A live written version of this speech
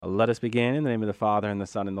Let us begin in the name of the Father, and the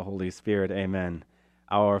Son, and the Holy Spirit. Amen.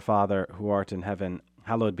 Our Father, who art in heaven,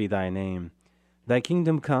 hallowed be thy name. Thy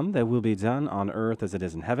kingdom come, thy will be done on earth as it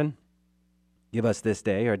is in heaven. Give us this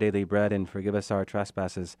day our daily bread, and forgive us our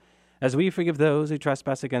trespasses, as we forgive those who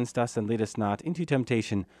trespass against us, and lead us not into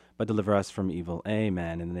temptation, but deliver us from evil.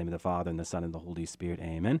 Amen. In the name of the Father, and the Son, and the Holy Spirit.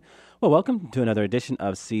 Amen. Well, welcome to another edition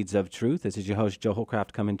of Seeds of Truth. This is your host, Joe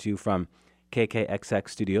Hollcraft, coming to you from KKXX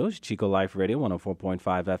Studios, Chico Life Radio, 104.5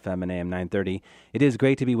 FM and AM 930. It is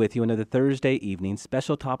great to be with you another Thursday evening,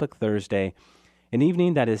 Special Topic Thursday, an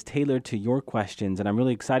evening that is tailored to your questions. And I'm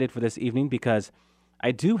really excited for this evening because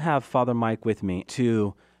I do have Father Mike with me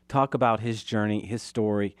to talk about his journey, his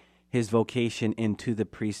story, his vocation into the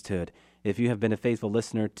priesthood. If you have been a faithful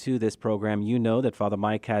listener to this program, you know that Father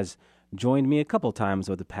Mike has joined me a couple times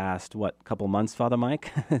over the past, couple months, Father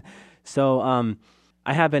Mike? So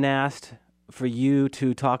I have been asked for you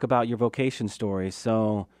to talk about your vocation story.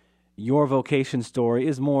 So your vocation story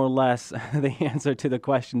is more or less the answer to the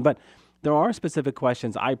question, but there are specific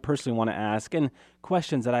questions I personally want to ask and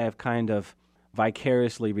questions that I have kind of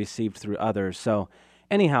vicariously received through others. So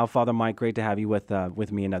anyhow, Father Mike, great to have you with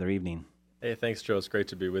me another evening. Hey, thanks, Joe. It's great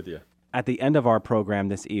to be with you. At the end of our program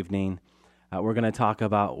this evening, we're going to talk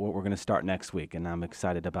about what we're going to start next week, and I'm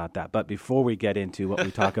excited about that. But before we get into what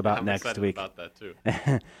we talk about next week, I'm excited about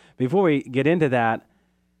that too. Before we get into that,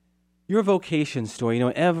 your vocation story,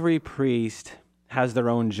 every priest has their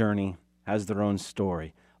own journey, has their own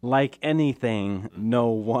story. Like anything, no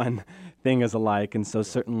one thing is alike, and so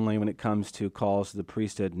certainly when it comes to calls to the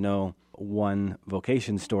priesthood, no one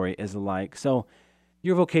vocation story is alike. So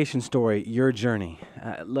your vocation story, your journey,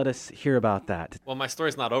 let us hear about that. Well, my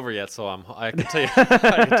story's not over yet, so I can tell you,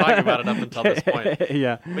 I can talk about it up until this point.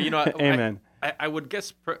 Yeah, but amen. I would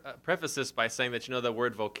guess preface this by saying that the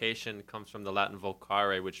word vocation comes from the Latin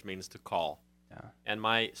vocare, which means to call. Yeah. And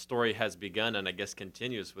my story has begun, and I guess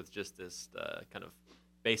continues with just this kind of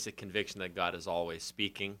basic conviction that God is always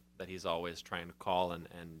speaking, that He's always trying to call and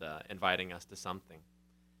inviting us to something.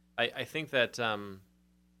 I think that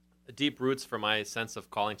deep roots for my sense of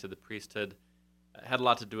calling to the priesthood had a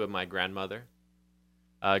lot to do with my grandmother.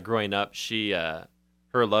 Growing up, her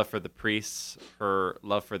love for the priests, her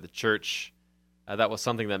love for the church, that was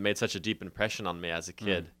something that made such a deep impression on me as a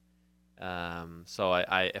kid. So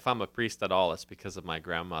if I'm a priest at all, it's because of my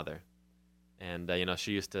grandmother. And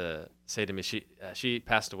she used to say to me, she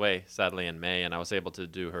passed away sadly in May, and I was able to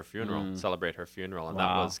do her funeral, celebrate her funeral, and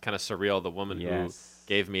that was kind of surreal. The woman who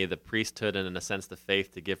gave me the priesthood and, in a sense, the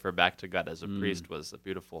faith to give her back to God as a priest was a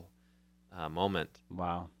beautiful moment.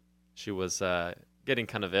 Wow. She was getting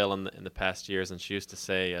kind of ill in the past years, and she used to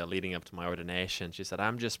say, leading up to my ordination, she said,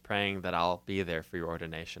 "I'm just praying that I'll be there for your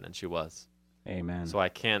ordination," and she was. Amen. So I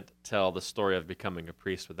can't tell the story of becoming a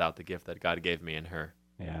priest without the gift that God gave me in her.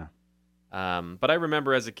 Yeah. But I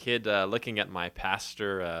remember as a kid looking at my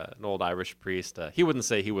pastor, an old Irish priest. He wouldn't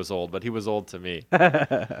say he was old, but he was old to me.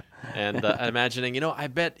 And imagining, I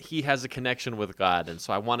bet he has a connection with God. And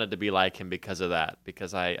so I wanted to be like him because of that,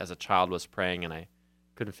 because I, as a child, was praying and I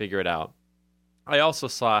couldn't figure it out. I also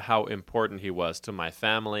saw how important he was to my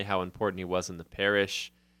family, how important he was in the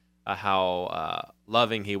parish, how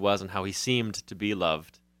loving he was and how he seemed to be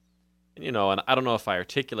loved. And, and I don't know if I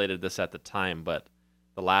articulated this at the time, but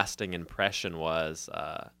the lasting impression was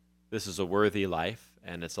this is a worthy life,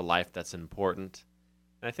 and it's a life that's important.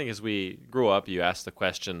 And I think as we grow up, you ask the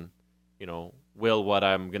question, will what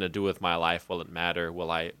I'm going to do with my life, will it matter?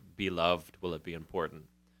 Will I be loved? Will it be important?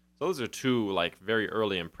 So those are two very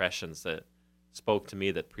early impressions that spoke to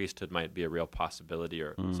me that priesthood might be a real possibility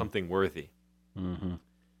or something worthy. Mm-hmm.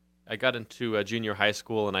 I got into junior high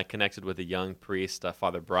school, and I connected with a young priest,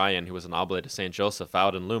 Father Brian, who was an oblate of St. Joseph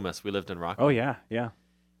out in Loomis. We lived in Rockville. Oh, yeah.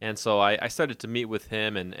 And so I started to meet with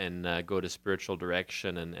him and go to spiritual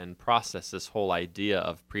direction and process this whole idea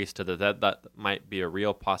of priesthood, that might be a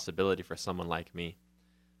real possibility for someone like me.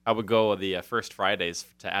 I would go the first Fridays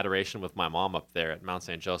to adoration with my mom up there at Mount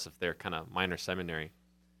St. Joseph, their kind of minor seminary.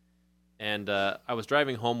 And I was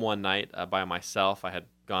driving home one night by myself. I had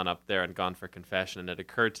gone up there and gone for confession, and it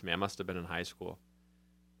occurred to me, I must have been in high school.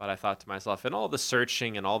 But I thought to myself, in all the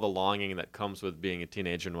searching and all the longing that comes with being a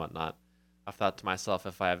teenager and whatnot, I've thought to myself,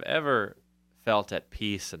 if I have ever felt at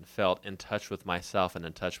peace and felt in touch with myself and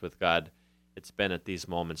in touch with God, it's been at these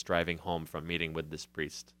moments driving home from meeting with this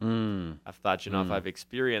priest. I've thought, if I've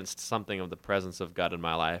experienced something of the presence of God in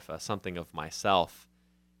my life, something of myself,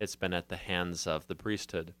 it's been at the hands of the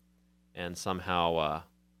priesthood. And somehow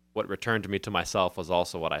what returned me to myself was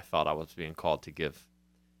also what I felt I was being called to give.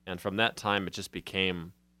 And from that time, it just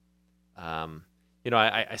became,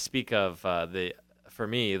 I speak of the for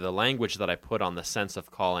me, the language that I put on the sense of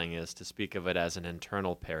calling is to speak of it as an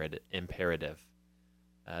internal imperative.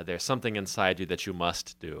 There's something inside you that you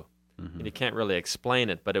must do. And you can't really explain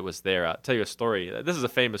it, but it was there. I'll tell you a story. This is a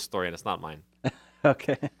famous story, and it's not mine.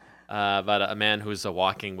 Okay. About a man who's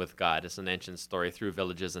walking with God. It's an ancient story through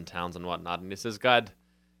villages and towns and whatnot. And he says, God,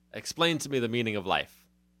 explain to me the meaning of life.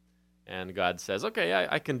 And God says, okay,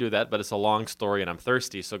 I can do that, but it's a long story and I'm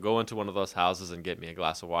thirsty, so go into one of those houses and get me a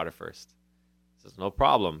glass of water first. He says, no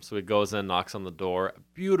problem. So he goes in, knocks on the door. A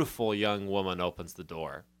beautiful young woman opens the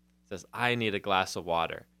door. Says, I need a glass of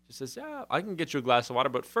water. She says, yeah, I can get you a glass of water,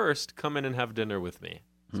 but first, come in and have dinner with me.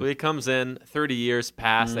 So he comes in, 30 years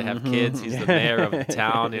pass, they have kids, he's the mayor of the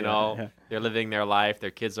town, They're living their life,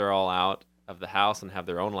 their kids are all out of the house and have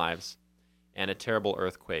their own lives. And a terrible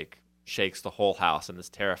earthquake shakes the whole house and it's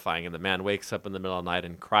terrifying. And the man wakes up in the middle of the night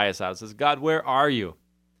and cries out and says, God, where are you?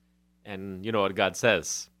 And you know what God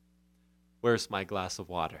says? Where's my glass of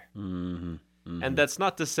water? And that's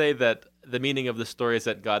not to say that the meaning of the story is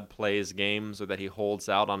that God plays games or that he holds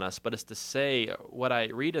out on us, but it's to say what I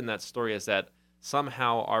read in that story is that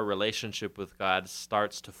somehow our relationship with God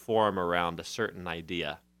starts to form around a certain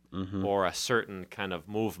idea or a certain kind of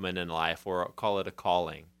movement in life, or call it a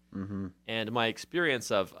calling. And my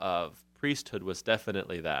experience of priesthood was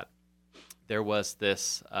definitely that. There was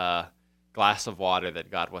this glass of water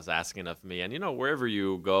that God was asking of me. And, wherever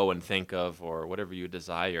you go and think of or whatever you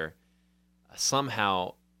desire,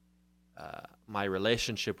 somehow my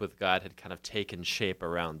relationship with God had kind of taken shape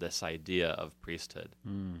around this idea of priesthood.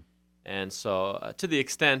 And so to the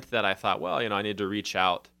extent that I thought, well, I need to reach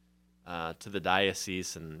out to the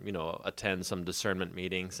diocese and, attend some discernment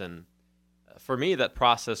meetings. And for me, that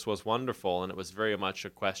process was wonderful, and it was very much a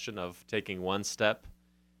question of taking one step,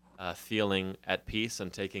 feeling at peace,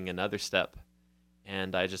 and taking another step.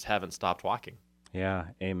 And I just haven't stopped walking. Yeah,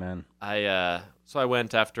 amen. So I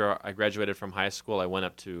went after I graduated from high school. I went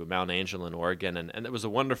up to Mount Angel in Oregon, and it was a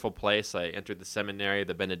wonderful place. I entered the seminary.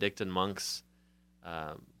 The Benedictine monks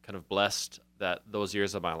kind of blessed those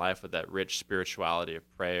years of my life with that rich spirituality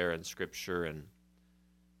of prayer and scripture. And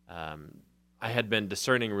I had been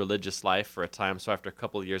discerning religious life for a time, so after a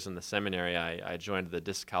couple of years in the seminary, I joined the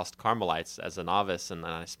Discalced Carmelites as a novice, and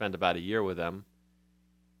I spent about a year with them.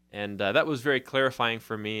 And that was very clarifying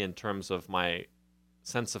for me in terms of my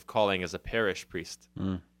sense of calling as a parish priest.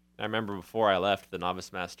 I remember before I left, the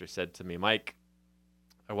novice master said to me, Mike,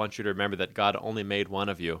 I want you to remember that God only made one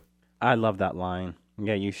of you. I love that line.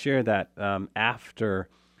 Yeah, you shared that after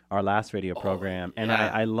our last radio program, and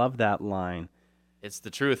I love that line. It's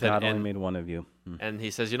the truth. God only made one of you. And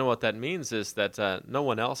he says, what that means is that no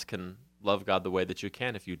one else can love God the way that you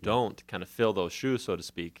can. If you don't kind of fill those shoes, so to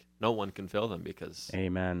speak, no one can fill them because...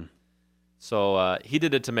 Amen. So he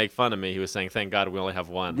did it to make fun of me. He was saying, thank God we only have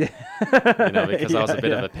one, because I was a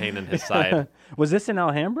bit of a pain in his side. Was this in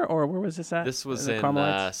Alhambra, or where was this at? This was in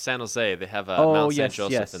San Jose. They have Mount St.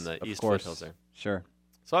 Joseph in the East foothills there. Sure.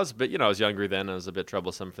 So I was a bit, I was younger then. I was a bit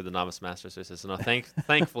troublesome for the novice master. So he says, no,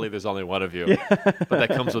 thankfully there's only one of you, but that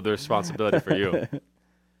comes with the responsibility for you.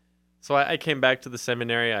 So I came back to the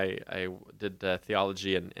seminary. I did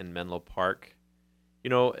theology in Menlo Park.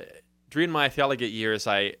 During my theological years,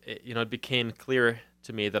 it became clear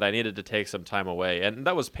to me that I needed to take some time away, and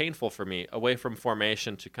that was painful for me, away from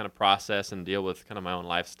formation to kind of process and deal with kind of my own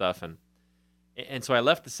life stuff, and so I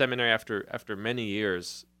left the seminary after many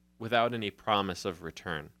years without any promise of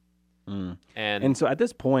return. And so at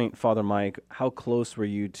this point, Father Mike, how close were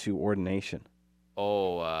you to ordination?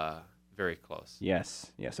 Very close.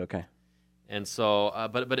 Yes, okay. And so,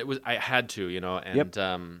 but it was, I had to,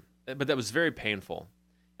 and but that was very painful.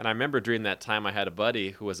 And I remember during that time I had a buddy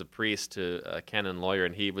who was a priest, a canon lawyer,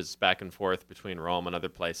 and he was back and forth between Rome and other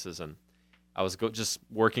places. And I was just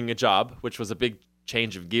working a job, which was a big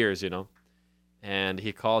change of gears, And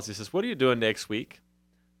he calls, he says, what are you doing next week?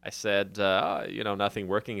 I said, nothing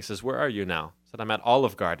working. He says, where are you now? I said, I'm at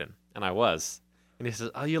Olive Garden. And I was. And he says,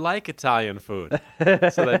 oh, you like Italian food?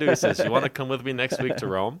 So I do. He says, you want to come with me next week to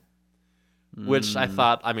Rome? Which I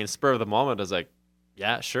thought, spur of the moment, I was like,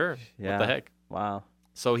 yeah, sure. Yeah. What the heck? Wow.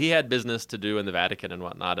 So he had business to do in the Vatican and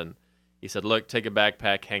whatnot, and he said, look, take a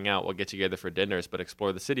backpack, hang out, we'll get together for dinners, but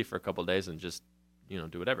explore the city for a couple of days and just,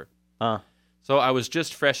 do whatever. So I was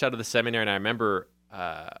just fresh out of the seminary, and I remember,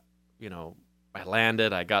 I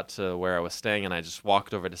landed, I got to where I was staying, and I just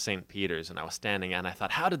walked over to St. Peter's, and I was standing, and I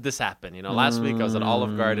thought, how did this happen? Last week I was at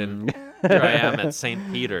Olive Garden, here I am at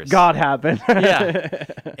St. Peter's. God happened. Yeah.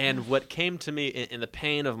 And what came to me in the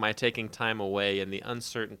pain of my taking time away and the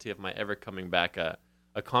uncertainty of my ever coming back,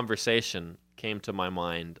 a conversation came to my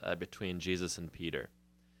mind between Jesus and Peter.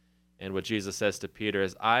 And what Jesus says to Peter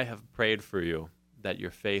is, I have prayed for you that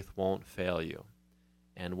your faith won't fail you.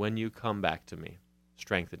 And when you come back to me,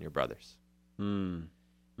 strengthen your brothers.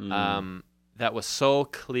 That was so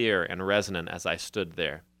clear and resonant as I stood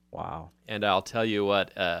there. Wow. And I'll tell you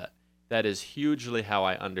what, that is hugely how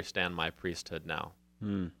I understand my priesthood now.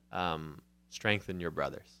 Strengthen your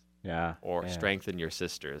brothers. Yeah. Or strengthen your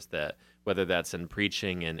sisters, that whether that's in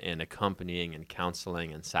preaching and accompanying and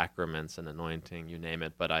counseling and sacraments and anointing, you name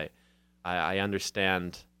it. But I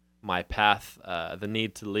understand my path, the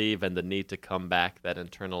need to leave and the need to come back, that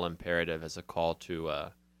internal imperative as a call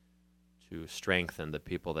to strengthen the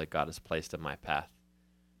people that God has placed in my path.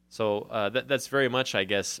 So that's very much, I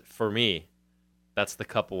guess, for me, that's the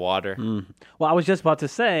cup of water. Well, I was just about to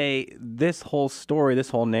say, this whole story, this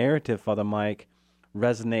whole narrative, Father Mike,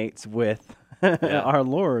 resonates with our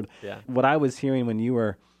Lord. Yeah. What I was hearing when you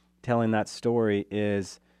were telling that story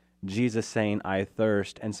is Jesus saying, I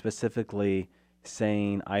thirst, and specifically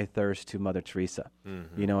saying, I thirst to Mother Teresa.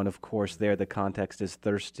 You know, and of course there the context is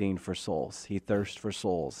thirsting for souls. He thirsts for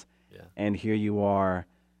souls. Yeah. And here you are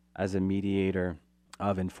as a mediator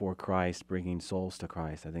of and for Christ, bringing souls to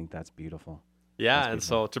Christ. I think that's beautiful. Yeah, and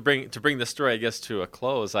so to bring the story, I guess, to a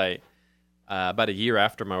close, I about a year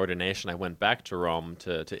after my ordination, I went back to Rome,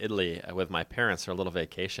 to Italy with my parents for a little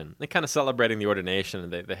vacation. They're kind of celebrating the ordination,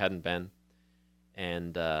 and they hadn't been.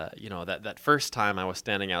 And, you know, that first time I was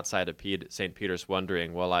standing outside of St. Peter's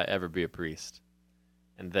wondering, will I ever be a priest?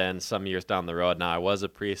 And then some years down the road, now I was a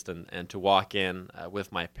priest, and to walk in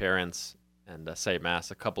with my parents and say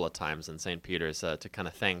Mass a couple of times in St. Peter's to kind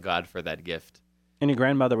of thank God for that gift. And your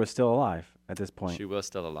grandmother was still alive at this point? She was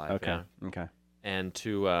still alive, okay. Yeah. Okay. And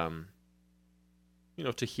to, you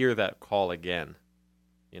know, to hear that call again,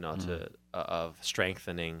 you know, of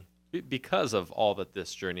strengthening because of all that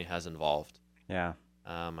this journey has involved. Yeah.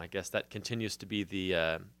 I guess that continues to be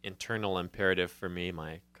the internal imperative for me,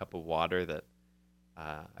 my cup of water that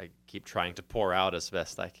I keep trying to pour out as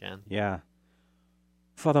best I can. Yeah.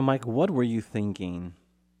 Father Mike, what were you thinking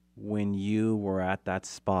when you were at that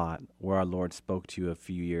spot where our Lord spoke to you a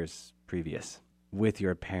few years previous with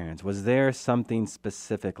your parents? Was there something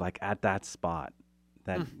specific, like at that spot,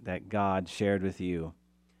 that God shared with you?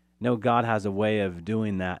 No, God has a way of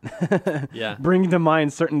doing that. Yeah. Bringing to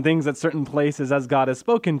mind certain things at certain places as God has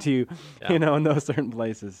spoken to you, you know, in those certain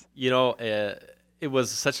places. You know, it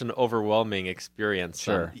was such an overwhelming experience.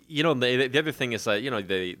 Sure. You know, the other thing is that, you know,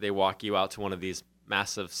 they walk you out to one of these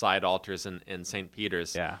massive side altars in St.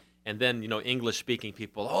 Peter's. Yeah. And then, you know, English-speaking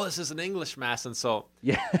people, oh, this is an English Mass. And so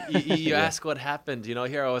you ask what happened. You know,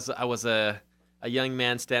 here I was a young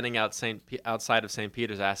man standing outside of St.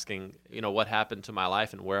 Peter's asking, you know, what happened to my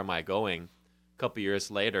life and where am I going? A couple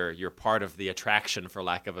years later, you're part of the attraction, for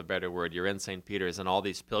lack of a better word. You're in St. Peter's, and all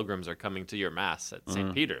these pilgrims are coming to your Mass at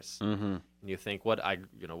St. Peter's. Mm-hmm. And you think, I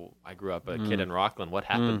grew up a kid in Rockland. What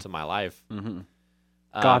happened to my life?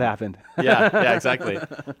 God happened. Yeah, exactly.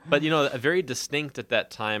 But, you know, very distinct at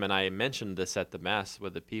that time, and I mentioned this at the Mass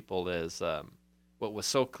with the people, is what was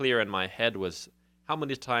so clear in my head was, how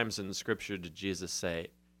many times in Scripture did Jesus say,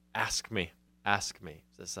 ask me?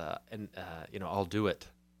 He says, you know, I'll do it.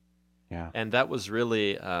 Yeah. And that was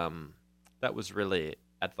really at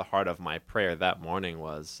the heart of my prayer that morning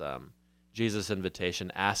was Jesus'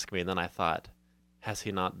 invitation, ask me. And then I thought, has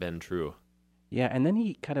he not been true? Yeah, and then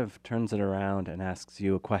he kind of turns it around and asks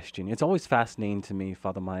you a question. It's always fascinating to me,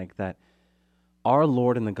 Father Mike, that our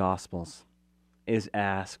Lord in the Gospels is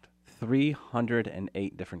asked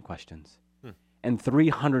 308 different questions. And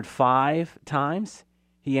 305 times,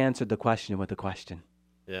 he answered the question with a question.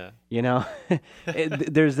 Yeah. You know,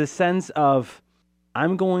 there's this sense of,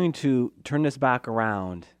 I'm going to turn this back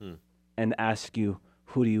around and ask you,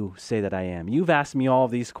 who do you say that I am? You've asked me all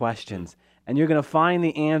of these questions, and you're going to find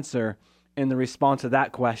the answer in the response to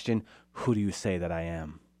that question, who do you say that I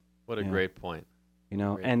am? What a great point. You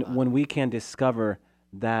know, and when we can discover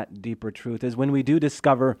that deeper truth is when we do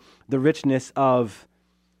discover the richness of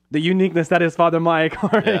the uniqueness that is Father Mike,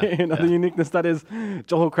 or the uniqueness that is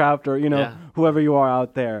Hollcraft, or, you know, whoever you are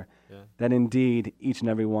out there, that indeed each and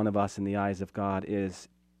every one of us in the eyes of God is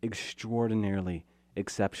extraordinarily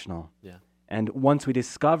exceptional. Yeah. And once we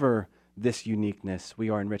discover this uniqueness, we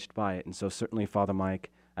are enriched by it. And so certainly, Father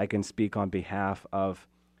Mike, I can speak on behalf of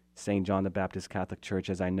St. John the Baptist Catholic Church,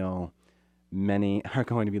 as I know many are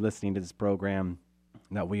going to be listening to this program,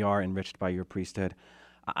 that we are enriched by your priesthood.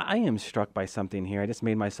 I am struck by something here. I just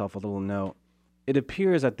made myself a little note. It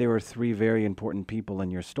appears that there were three very important people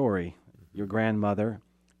in your story. Your grandmother,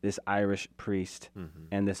 this Irish priest,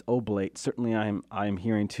 and this oblate. Certainly I'm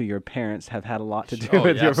hearing too, your parents have had a lot to do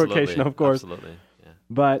with your vocation, of course. Absolutely, yeah.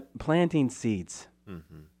 But planting seeds.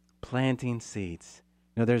 Planting seeds.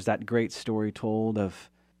 There's that great story told of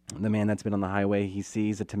the man that's been on the highway. He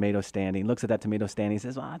sees a tomato stand. He looks at that tomato stand. He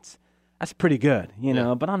says, well, that's pretty good,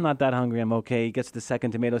 but I'm not that hungry. I'm okay. He gets to the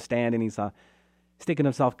second tomato stand, and he's thinking to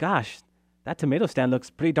himself, gosh, that tomato stand looks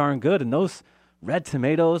pretty darn good. And those red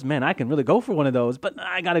tomatoes, man, I can really go for one of those, but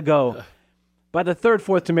I got to go. By the third,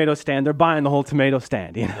 fourth tomato stand, they're buying the whole tomato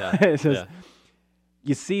stand. It's just,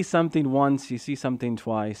 you see something once, you see something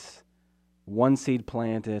twice, one seed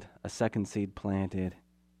planted, a second seed planted,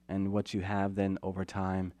 and what you have then over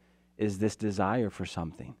time is this desire for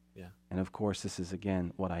something. Yeah. And of course, this is,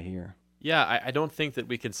 again, what I hear. Yeah, I don't think that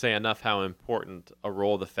we can say enough how important a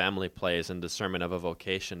role the family plays in discernment of a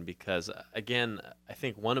vocation, because, again, I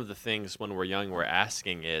think one of the things when we're young we're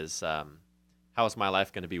asking is, how is my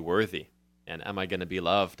life going to be worthy? And am I going to be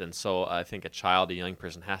loved? And so I think a young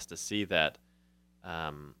person has to see that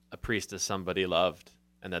a priest is somebody loved,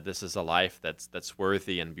 and that this is a life that's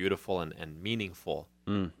worthy and beautiful and meaningful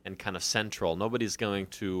and kind of central. Nobody's going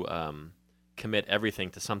to commit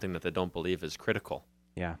everything to something that they don't believe is critical.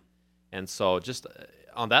 Yeah. And so just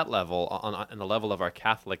on that level, on the level of our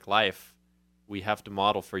Catholic life, we have to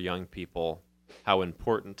model for young people how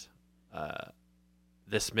important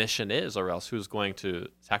this mission is, or else who's going to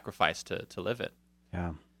sacrifice to live it.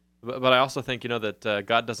 Yeah. But I also think, that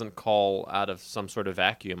God doesn't call out of some sort of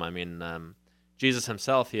vacuum. I mean, Jesus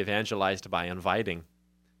himself, he evangelized by inviting,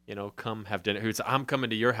 come have dinner. He'd say, I'm coming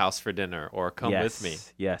to your house for dinner, or come with me.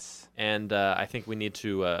 Yes. And I think we need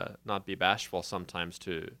to not be bashful sometimes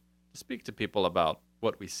to speak to people about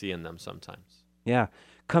what we see in them sometimes. Yeah.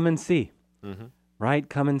 Come and see. Mm-hmm. Right?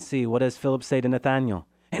 Come and see. What does Philip say to Nathanael?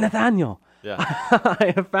 Hey, Nathanael, yeah.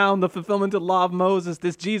 I have found the fulfillment of the law of Moses,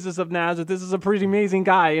 this Jesus of Nazareth. This is a pretty amazing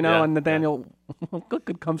guy, and Nathanael,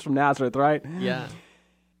 good comes from Nazareth, right? Yeah.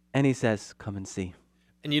 And he says, come and see.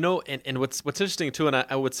 And and what's interesting too, and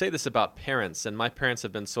I would say this about parents, and my parents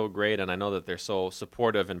have been so great, and I know that they're so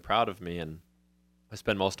supportive and proud of me, and I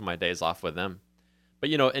spend most of my days off with them. But,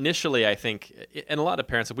 initially I think, and a lot of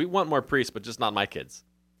parents, we want more priests, but just not my kids.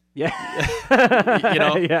 Yeah.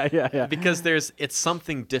 Yeah. Because it's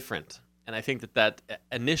something different. And I think that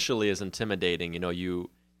initially is intimidating. You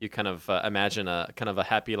kind of imagine a kind of a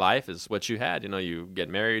happy life is what you had. You get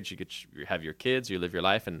married, you have your kids, you live your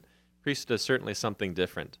life, and priesthood is certainly something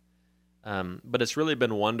different. But it's really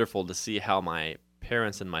been wonderful to see how my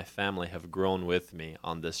parents and my family have grown with me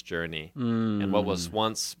on this journey. And what was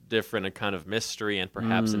once different, a kind of mystery and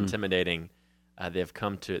perhaps intimidating, they've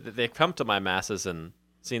come to my masses and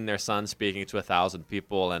seen their son speaking to 1,000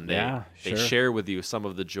 people, and they share with you some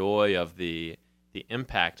of the joy of the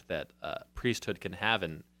impact that priesthood can have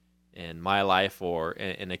in my life or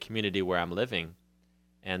in a community where I'm living.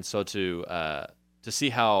 And so to see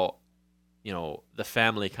how the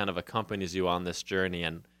family kind of accompanies you on this journey.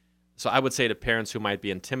 And so I would say to parents who might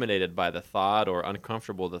be intimidated by the thought or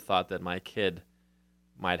uncomfortable with the thought that my kid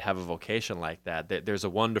might have a vocation like that, there's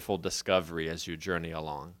a wonderful discovery as you journey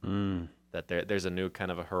along. That there's a new kind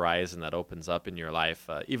of a horizon that opens up in your life,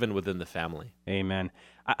 even within the family. Amen.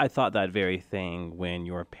 I thought that very thing when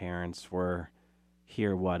your parents were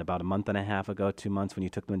here, about a month and a half ago, 2 months, when you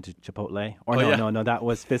took them to Chipotle? Or no, that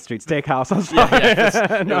was Fifth Street Steakhouse. I'm sorry.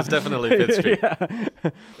 It was definitely Fifth Street.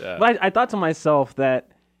 Yeah. But I thought to myself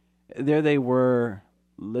that there they were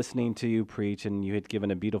listening to you preach, and you had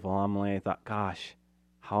given a beautiful homily. I thought, gosh,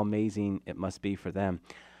 how amazing it must be for them.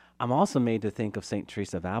 I'm also made to think of St.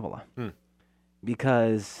 Teresa of Avila,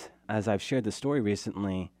 because as I've shared the story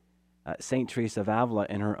recently, St. Teresa of Avila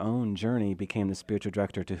in her own journey became the spiritual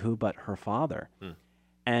director to who but her father.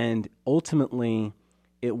 And ultimately,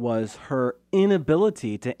 it was her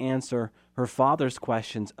inability to answer her father's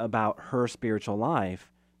questions about her spiritual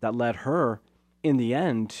life that led her, in the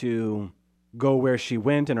end, to go where she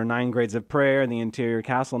went in her 9 grades of prayer and the interior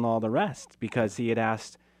castle and all the rest, because he had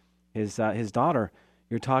asked his daughter,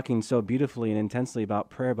 you're talking so beautifully and intensely about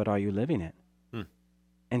prayer, but are you living it?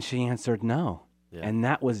 And she answered no. Yeah. And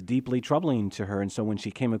that was deeply troubling to her. And so when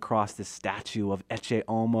she came across this statue of Ecce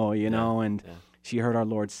Homo, she heard our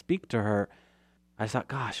Lord speak to her, I thought,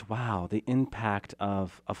 gosh, wow, the impact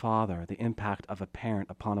of a father, the impact of a parent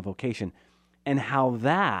upon a vocation, and how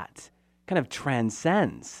that kind of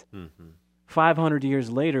transcends. 500 years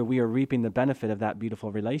later, we are reaping the benefit of that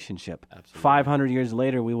beautiful relationship. Absolutely. 500 years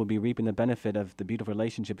later, we will be reaping the benefit of the beautiful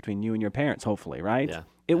relationship between you and your parents, hopefully, right? Yeah.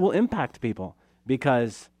 It will impact people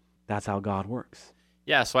because that's how God works.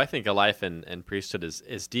 Yeah, so I think a life in priesthood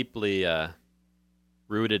is deeply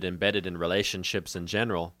rooted, embedded in relationships in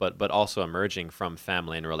general, but also emerging from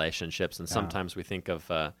family and relationships. And sometimes we think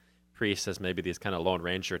of priests as maybe these kind of Lone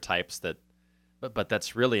Ranger types but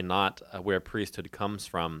that's really not where priesthood comes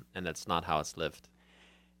from, and that's not how it's lived.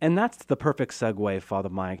 And that's the perfect segue, Father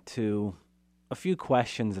Mike, to a few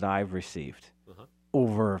questions that I've received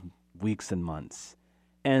over weeks and months.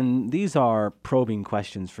 And these are probing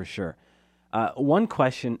questions for sure. One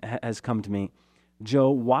question has come to me, Joe,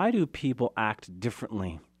 why do people act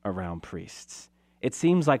differently around priests? It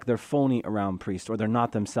seems like they're phony around priests, or they're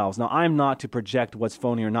not themselves. Now, I'm not to project what's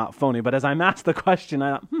phony or not phony, but as I'm asked the question,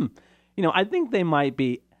 I thought, I think they might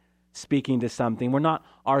be speaking to something. We're not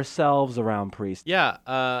ourselves around priests. Yeah,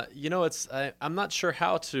 I'm not sure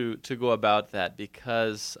how to go about that,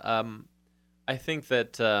 because I think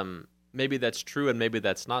that maybe that's true and maybe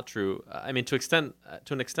that's not true. I mean, to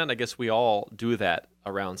an extent, I guess we all do that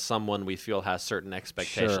around someone we feel has certain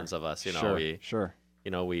expectations of us. Sure.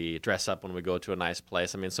 We dress up when we go to a nice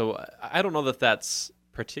place. I mean, so I don't know that that's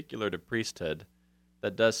particular to priesthood.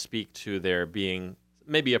 That does speak to there being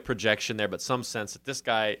maybe a projection there, but some sense that this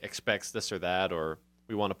guy expects this or that, or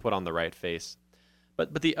we want to put on the right face.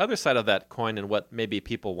 But the other side of that coin, and what maybe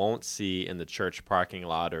people won't see in the church parking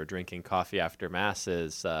lot or drinking coffee after Mass,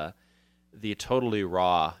 is the totally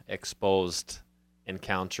raw, exposed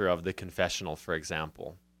encounter of the confessional, for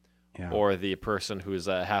example. Yeah. Or the person who's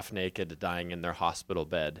half naked dying in their hospital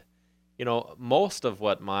bed. Most of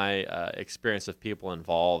what my experience of people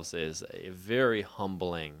involves is a very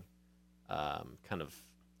humbling kind of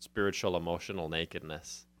spiritual, emotional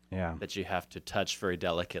nakedness that you have to touch very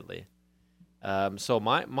delicately. So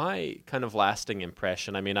my kind of lasting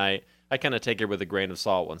impression, I mean, I kind of take it with a grain of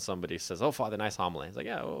salt when somebody says, "Oh, Father, nice homily." It's like,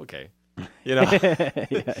 yeah, okay.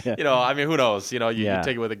 I mean, who knows? You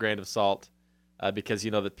take it with a grain of salt. Because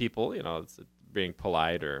that people, it's being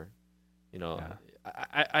polite, or,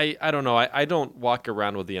 I don't know. I don't walk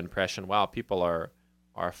around with the impression, wow, people are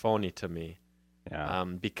phony to me. Yeah.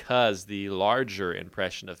 Because the larger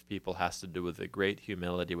impression of people has to do with the great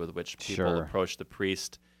humility with which people approach the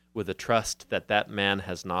priest, with the trust that man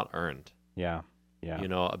has not earned. Yeah.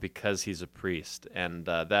 Because he's a priest. And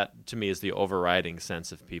that, to me, is the overriding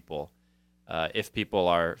sense of people. If people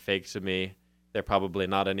are fake to me, they're probably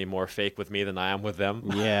not any more fake with me than I am with them.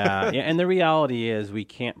 Yeah. And the reality is we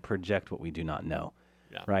can't project what we do not know,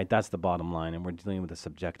 right? That's the bottom line, and we're dealing with a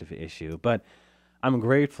subjective issue. But I'm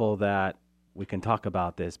grateful that we can talk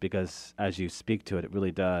about this, because as you speak to it, it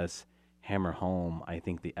really does hammer home, I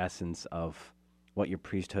think, the essence of what your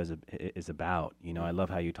priesthood is about. I love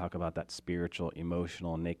how you talk about that spiritual,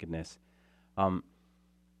 emotional nakedness. I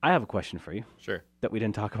have a question for you. Sure. That we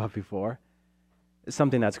didn't talk about before.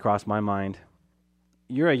 Something that's crossed my mind.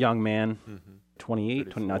 You're a young man,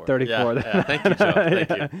 28, 34. Yeah. Thank you, Joe. Thank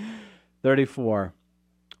you. 34.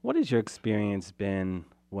 What has your experience been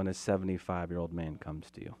when a 75-year-old man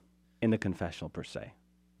comes to you in the confessional, per se?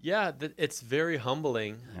 Yeah, it's very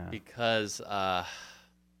humbling because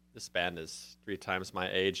this band is 3 times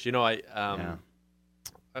my age.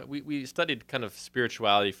 We studied kind of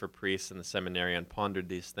spirituality for priests in the seminary and pondered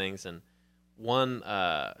these things, and one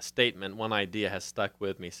statement, one idea has stuck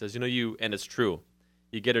with me. It says, and it's true,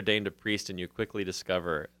 you get ordained a priest and you quickly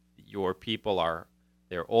discover your people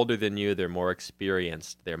they're older than you, they're more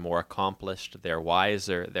experienced, they're more accomplished, they're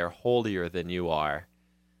wiser, they're holier than you are.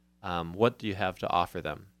 What do you have to offer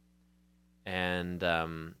them? And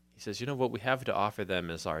he says, what we have to offer them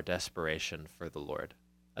is our desperation for the Lord,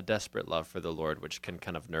 a desperate love for the Lord, which can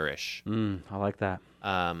kind of nourish. I like that.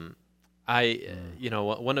 One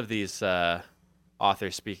of these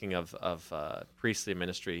authors, speaking of priestly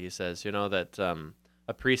ministry, he says, that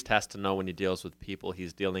a priest has to know when he deals with people,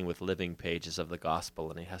 he's dealing with living pages of the gospel,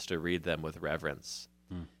 and he has to read them with reverence.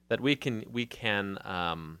 That we can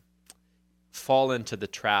fall into the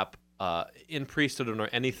trap in priesthood or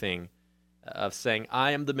anything of saying,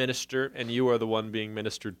 I am the minister and you are the one being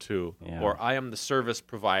ministered to, or I am the service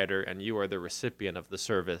provider and you are the recipient of the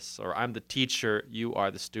service, or I'm the teacher, you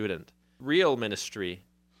are the student. Real ministry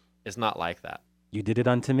is not like that. You did it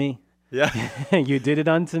unto me. Yeah. You did it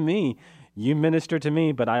unto me. You minister to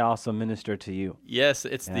me, but I also minister to you. Yes,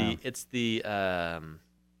 this is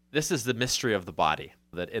the mystery of the body,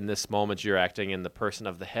 that in this moment you're acting in the person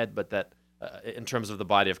of the head, but that in terms of the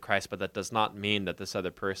body of Christ, but that does not mean that this other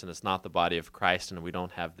person is not the body of Christ, and we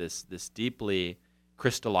don't have this deeply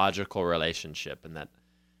Christological relationship, and that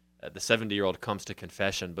the 70-year-old comes to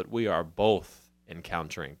confession, but we are both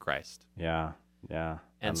encountering Christ. Yeah.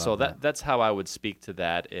 And so that's how I would speak to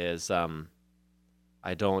that is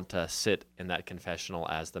I don't sit in that confessional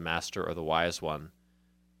as the master or the wise one,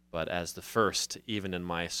 but as the first, even in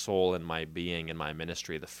my soul and my being and my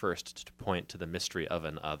ministry, the first to point to the mystery of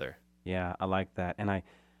an other. Yeah, I like that. And I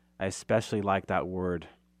especially like that word,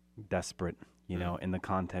 desperate, in the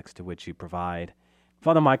context to which you provide.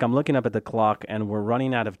 Father Mike, I'm looking up at the clock, and we're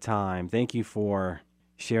running out of time. Thank you for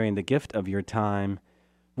sharing the gift of your time.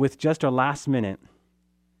 With just our last minute,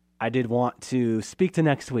 I did want to speak to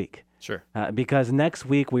next week. Sure. Because next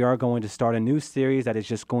week we are going to start a new series that is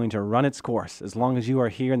just going to run its course as long as you are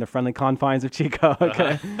here in the friendly confines of Chico.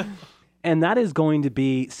 Okay. And that is going to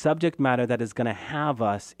be subject matter that is going to have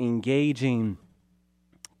us engaging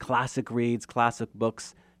classic reads, classic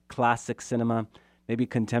books, classic cinema, maybe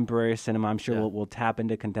contemporary cinema. I'm sure we'll tap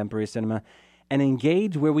into contemporary cinema and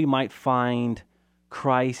engage where we might find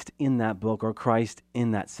Christ in that book or Christ in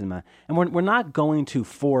that cinema. And we're not going to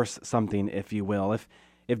force something, if you will.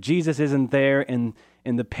 If Jesus isn't there in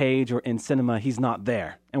the page or in cinema, he's not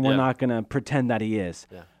there. And we're not going to pretend that he is.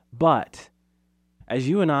 Yeah. But as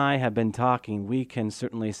you and I have been talking, we can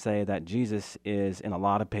certainly say that Jesus is in a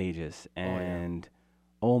lot of pages. And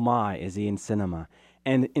oh my, is he in cinema.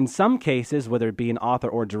 And in some cases, whether it be an author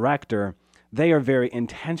or director, they are very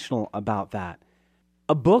intentional about that.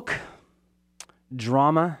 A book,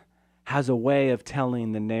 drama, has a way of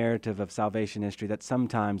telling the narrative of salvation history that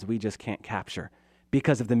sometimes we just can't capture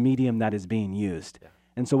because of the medium that is being used. Yeah.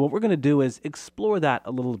 And so what we're going to do is explore that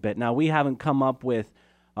a little bit. Now, we haven't come up with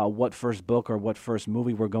what first book or what first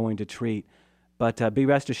movie we're going to treat, but be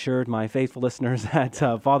rest assured, my faithful listeners, that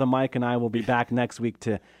Father Mike and I will be back next week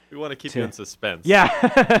to... We want to keep you in suspense. Yeah,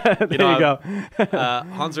 there you go.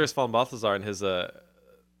 Hans Urs von Balthasar in his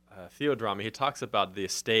Theodrama, he talks about the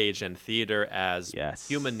stage and theater as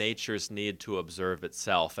human nature's need to observe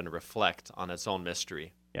itself and reflect on its own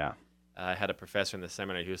mystery. Yeah. I had a professor in the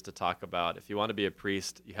seminary who used to talk about, if you want to be a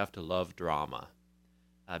priest, you have to love drama,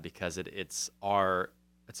 because it's our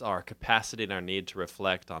capacity and our need to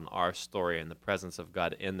reflect on our story and the presence of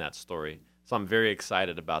God in that story. So I'm very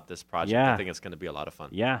excited about this project. I think it's going to be a lot of fun.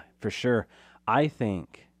 Yeah, for sure. I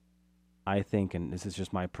think, and this is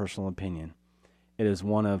just my personal opinion, it is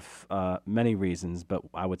one of many reasons, but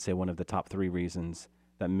I would say one of the top 3 reasons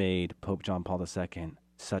that made Pope John Paul II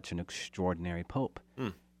such an extraordinary pope.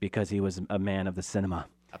 Because he was a man of the cinema.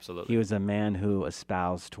 Absolutely. He was a man who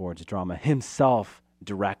espoused towards drama, himself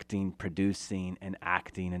directing, producing, and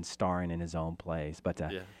acting and starring in his own plays. But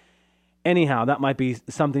anyhow, that might be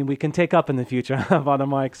something we can take up in the future, Father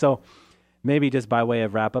Mike. So maybe just by way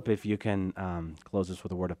of wrap-up, if you can close us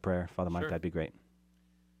with a word of prayer, Father Mike, that'd be great.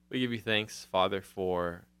 We give you thanks, Father,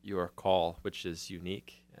 for your call, which is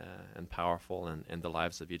unique and powerful in the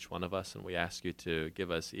lives of each one of us. And we ask you to give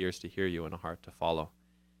us ears to hear you and a heart to follow.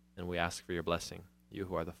 And we ask for your blessing, you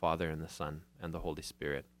who are the Father and the Son and the Holy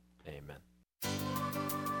Spirit. Amen.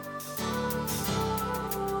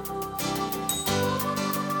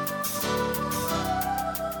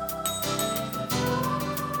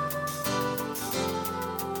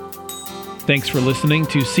 Thanks for listening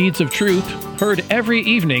to Seeds of Truth, heard every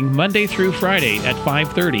evening, Monday through Friday at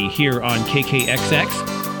 5:30 here on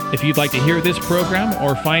KKXX. If you'd like to hear this program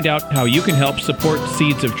or find out how you can help support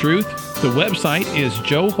Seeds of Truth, the website is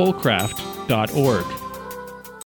joehollcraft.org.